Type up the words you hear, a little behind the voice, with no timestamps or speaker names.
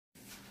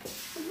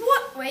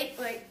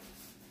Wait.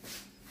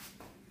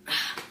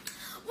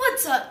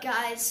 What's up,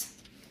 guys?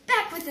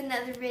 Back with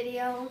another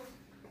video.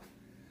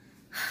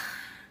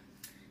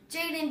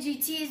 Jaden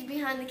GT is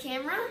behind the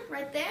camera,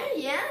 right there.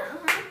 Yeah,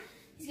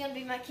 He's gonna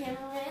be my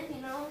cameraman,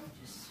 you know.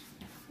 Just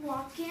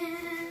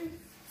walking.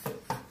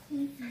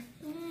 Wait,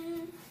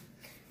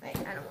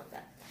 I don't want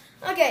that.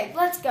 Okay,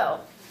 let's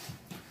go.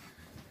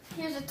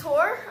 Here's a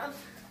tour of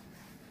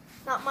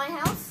not my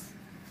house.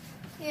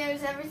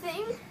 Here's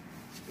everything.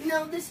 You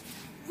know, this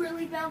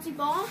really bouncy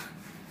ball.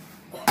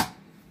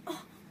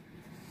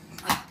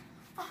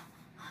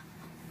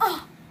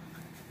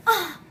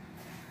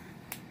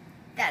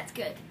 That's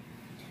good.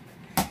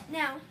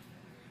 Now,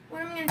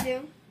 what I'm gonna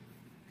do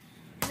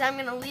is I'm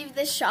gonna leave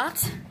this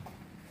shot.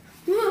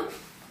 And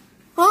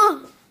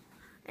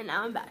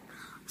now I'm back.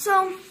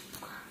 So,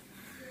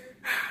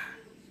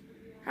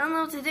 I don't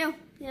know what to do.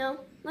 You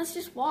know, let's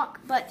just walk.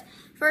 But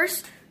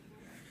first,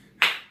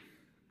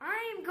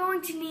 I am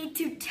going to need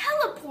to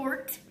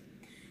teleport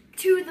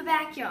to the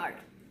backyard.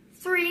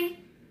 3,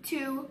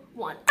 2,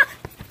 1.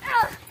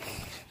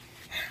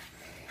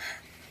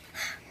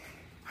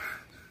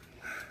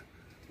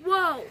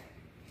 Whoa,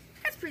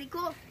 that's pretty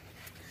cool.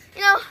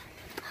 You know,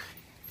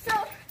 so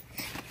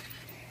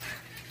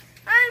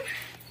I'm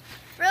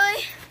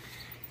really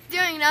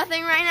doing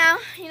nothing right now.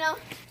 You know,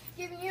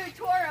 giving you a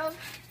tour of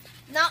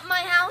not my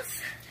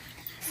house.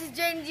 This is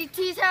Jaden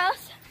GT's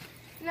house.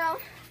 You know,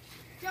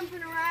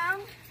 jumping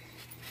around.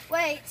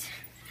 Wait,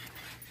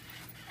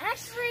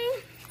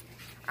 actually,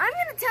 I'm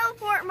gonna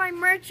teleport my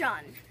merch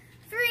on.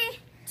 3,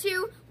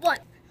 2, 1.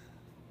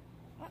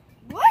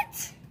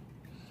 What?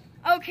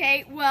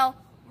 Okay, well,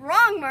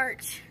 wrong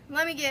merch.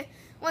 Let me get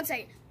 1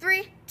 second.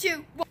 3,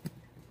 2, 1.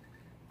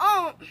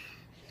 Oh,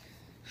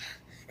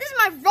 this is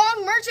my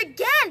wrong merch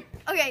again.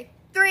 Okay,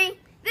 3.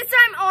 This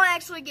time I'll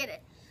actually get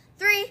it.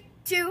 3,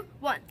 2,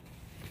 1.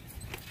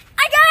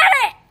 I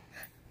got it!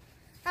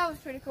 That was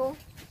pretty cool.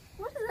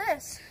 What is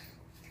this?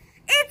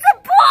 It's a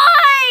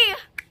boy!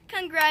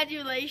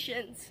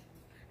 Congratulations.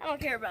 I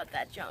don't care about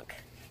that junk.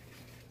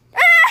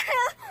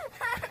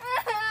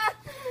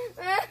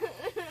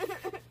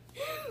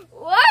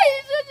 Why are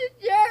you such a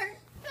jerk?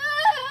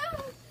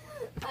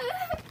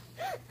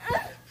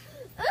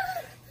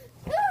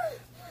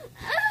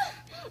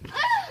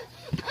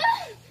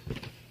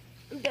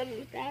 I'm done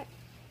with that.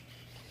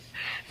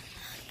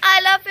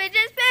 I love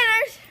fidget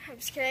spinners. I'm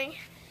just kidding.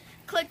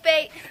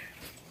 Clickbait.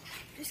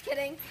 Just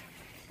kidding.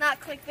 Not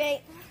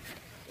clickbait.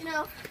 You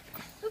know,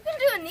 who can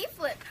do a knee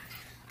flip?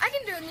 I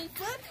can do a knee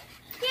flip.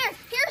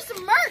 Here's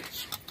some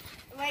merch.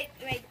 Wait,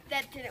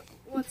 that didn't.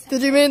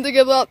 Did you mean to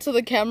give that to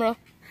the camera?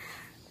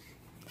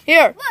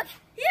 Here. Look,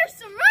 here's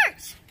some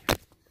merch.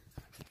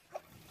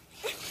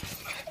 I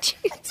did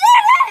it!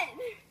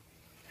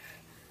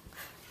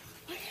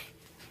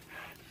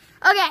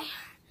 Okay.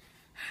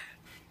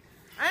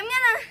 I'm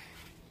gonna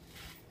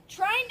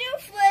try and do a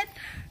flip.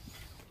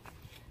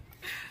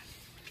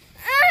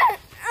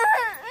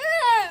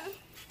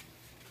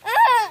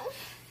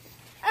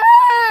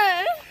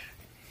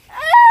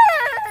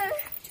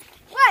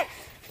 What?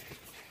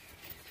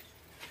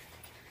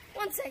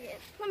 1 second.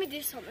 Let me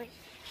do something.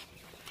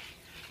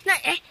 No,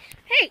 hey.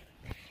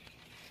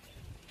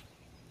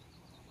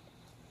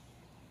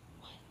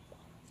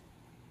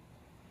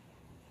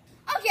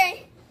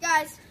 Okay,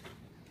 guys.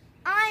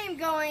 I am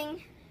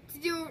going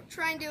to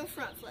try and do a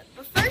front flip.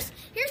 But first,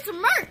 here's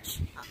some merch.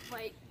 Oh,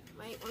 wait,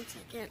 1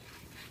 second.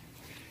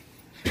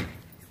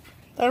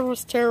 That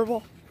was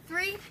terrible.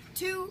 3,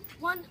 2,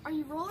 1. Are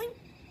you rolling?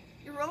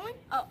 You're rolling?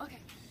 Oh, okay.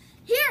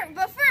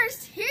 But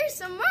first, here's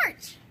some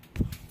merch.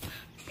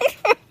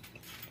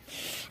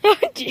 Oh,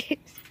 jeez.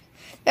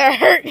 That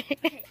hurt.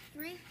 Okay,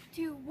 3,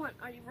 2, 1.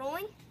 Are you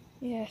rolling?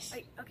 Yes.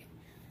 Wait, okay.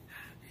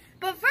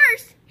 But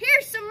first,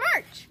 here's some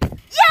merch.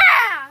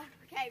 Yeah!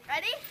 Okay,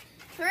 ready?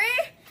 3,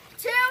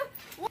 2,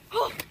 1.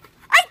 Oh,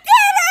 I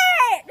did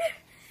it!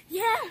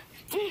 Yeah.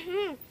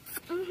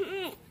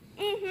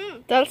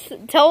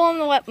 Tell them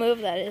what move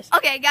that is.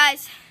 Okay,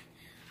 guys.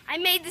 I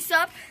made this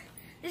up.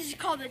 This is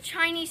called the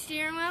Chinese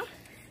steering wheel.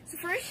 So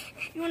first,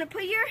 you want to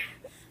put your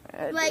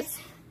legs.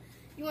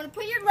 You want to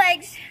put your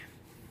legs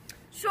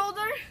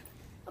shoulder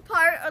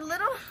apart a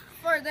little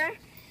further.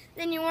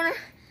 Then you want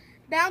to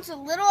bounce a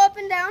little up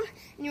and down,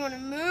 and you want to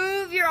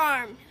move your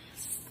arm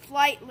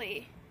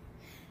slightly.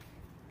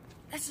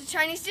 That's the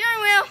Chinese steering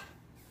wheel.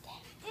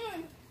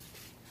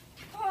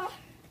 Oh,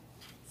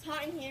 it's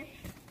hot in here.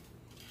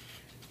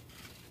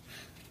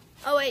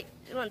 Oh wait,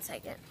 1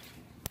 second.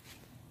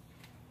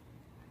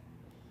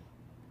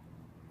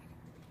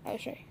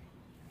 Okay.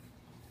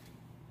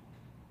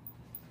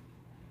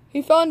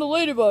 He found a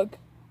ladybug.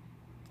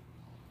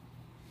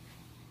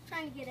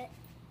 Trying to get it.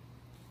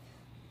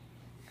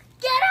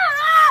 Get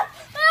out!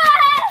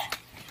 Ah!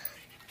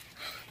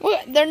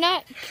 What? They're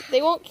not.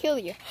 They won't kill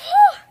you.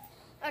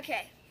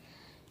 Okay.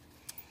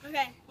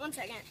 Okay, 1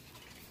 second.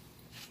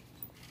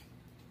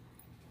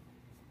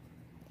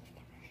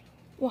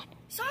 What?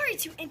 Sorry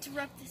to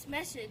interrupt this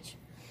message,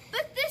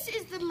 but this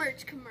is the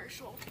merch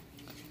commercial.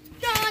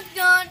 Dun,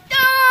 dun,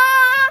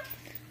 dun!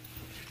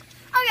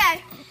 Okay,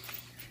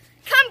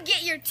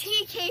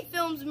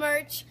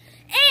 merch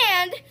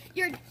and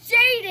your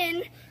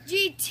Jaden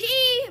GT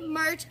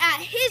merch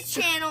at his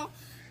channel.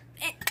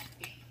 And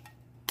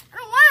I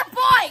don't want a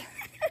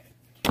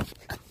boy.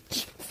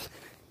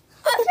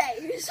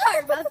 Okay,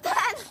 sorry about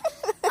that.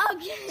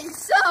 Okay,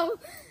 so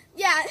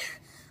yeah,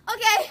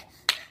 okay.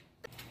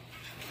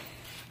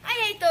 I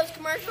hate those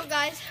commercial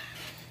guys.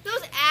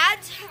 Those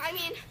ads. I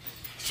mean,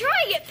 sure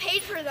I get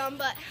paid for them,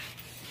 but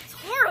it's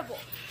horrible.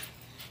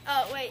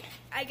 Oh wait,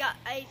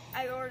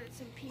 I ordered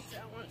some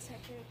pizza. 1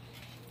 second.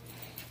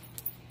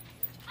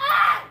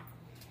 Ah!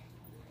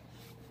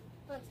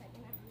 1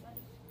 second,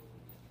 everybody.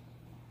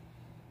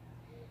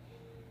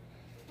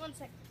 1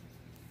 second.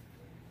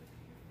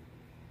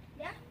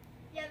 Yeah?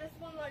 Yeah, that's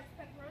 1 large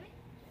pepperoni.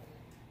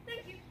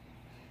 Thank you.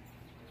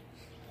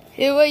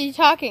 Who are you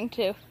talking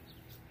to?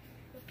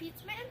 The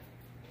pizza man?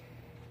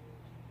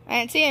 I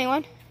didn't see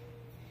anyone.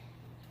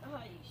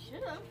 Oh, you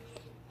should have.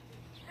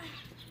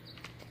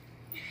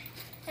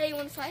 Hey, you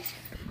want a slice?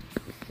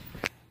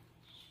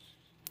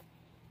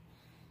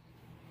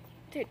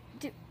 Dude,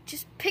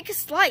 just pick a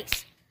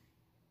slice.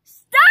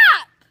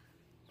 Stop!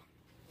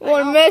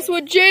 Want to mess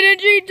with Jaden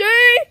GT?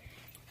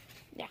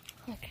 Yeah,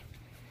 okay.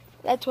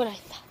 That's what I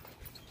thought.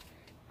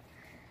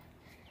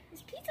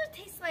 This pizza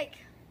tastes like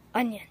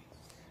Onion.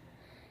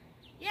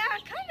 yeah,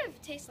 it kind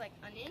of tastes like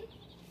onion.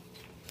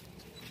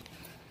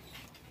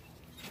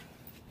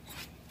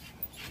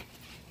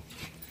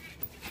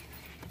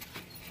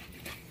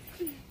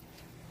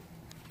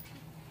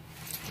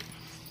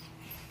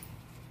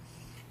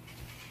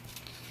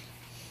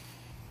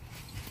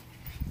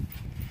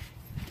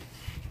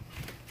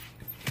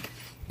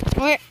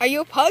 Wait, are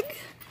you a pug?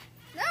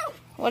 No.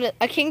 What,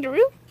 a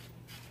kangaroo?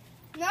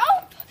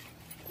 Nope.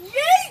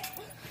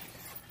 Yeet!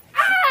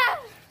 Ah!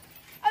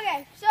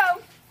 Okay, so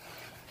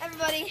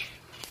everybody,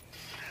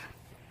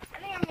 I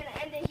think I'm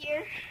gonna end it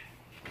here.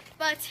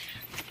 But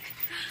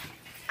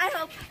I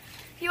hope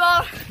you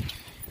all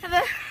have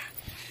a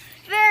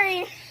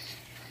very,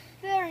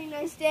 very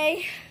nice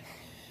day.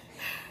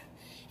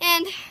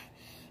 And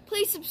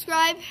please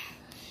subscribe.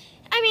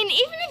 I mean,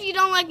 even if you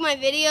don't like my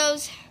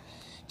videos,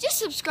 just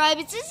subscribe.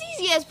 It's as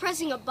easy as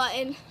pressing a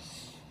button.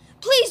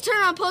 Please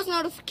turn on post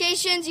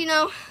notifications, you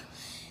know.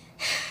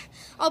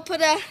 I'll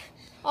put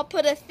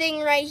a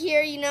thing right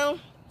here, you know,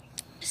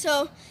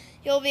 so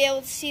you'll be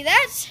able to see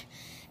that.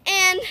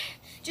 And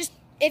just,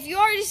 if you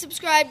already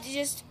subscribed,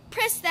 just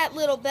press that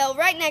little bell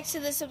right next to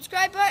the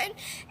subscribe button,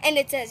 and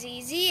it's as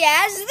easy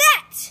as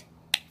that.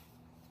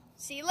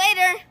 See you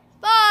later.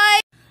 Bye.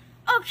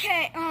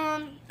 Okay,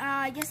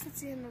 I guess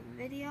that's the end of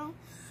the video.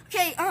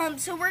 Okay,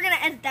 so we're gonna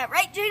edit that,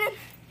 right, Jaden?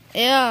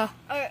 Yeah.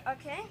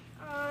 Okay.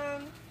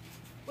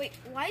 Wait,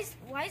 why is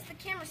the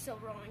camera still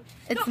rolling?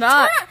 It's No,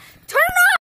 not. Turn it